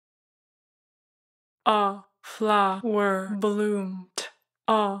A flower bloomed.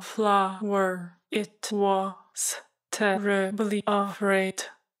 A flower. It was terribly afraid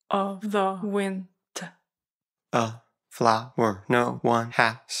of the wind. A flower no one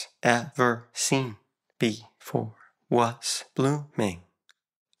has ever seen before was blooming.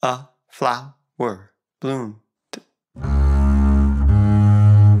 A flower bloomed.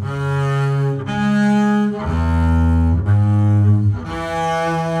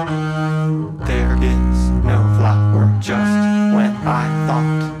 There is no flower just when I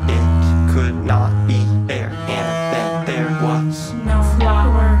thought it could not be there, and then there was no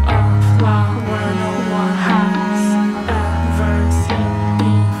flower. A flower no one has ever seen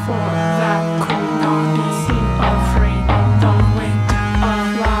before that could not be seen. Afraid of the wind. A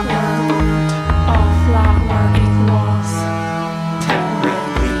flower bloomed. A flower. It was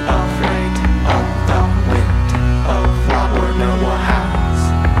terribly afraid of the wind. A flower no one has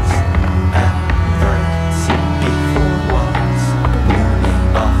ever seen before was blooming.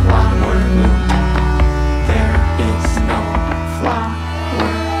 A flower bloomed. There is no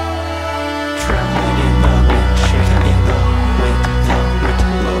flower trembling in the wind, shaking in the wind. The wind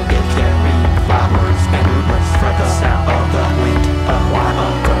will get carried flowers and rumors from the sound of the wind. A while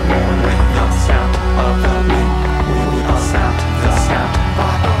ago, with the sound of the wind, we all sound the sound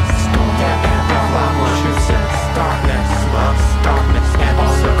by a storm. And the flower chooses darkness, loves darkness, and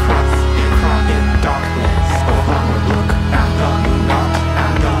also cries in darkness. A flower look at the moon, not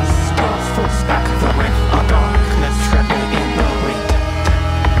at the stars. Force back the wave of darkness, trembling in the wind.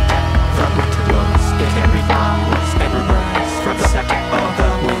 The wind blows, it carried flowers and rumors from the second of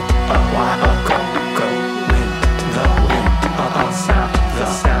the wind. A while ago, go wind, the wind, the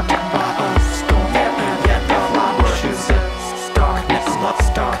sound by a storm. And yet the flower chooses darkness, loves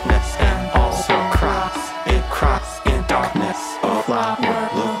darkness, and also cries. It cries in darkness. A flower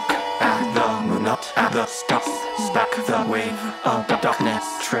look at the moon, not at the stars. Back the wave of the darkness,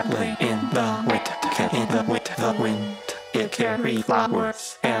 trembling in the wind. The wind. It carried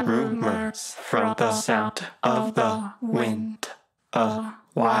flowers and rumors from the sound of the wind. A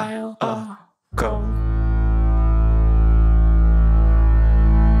while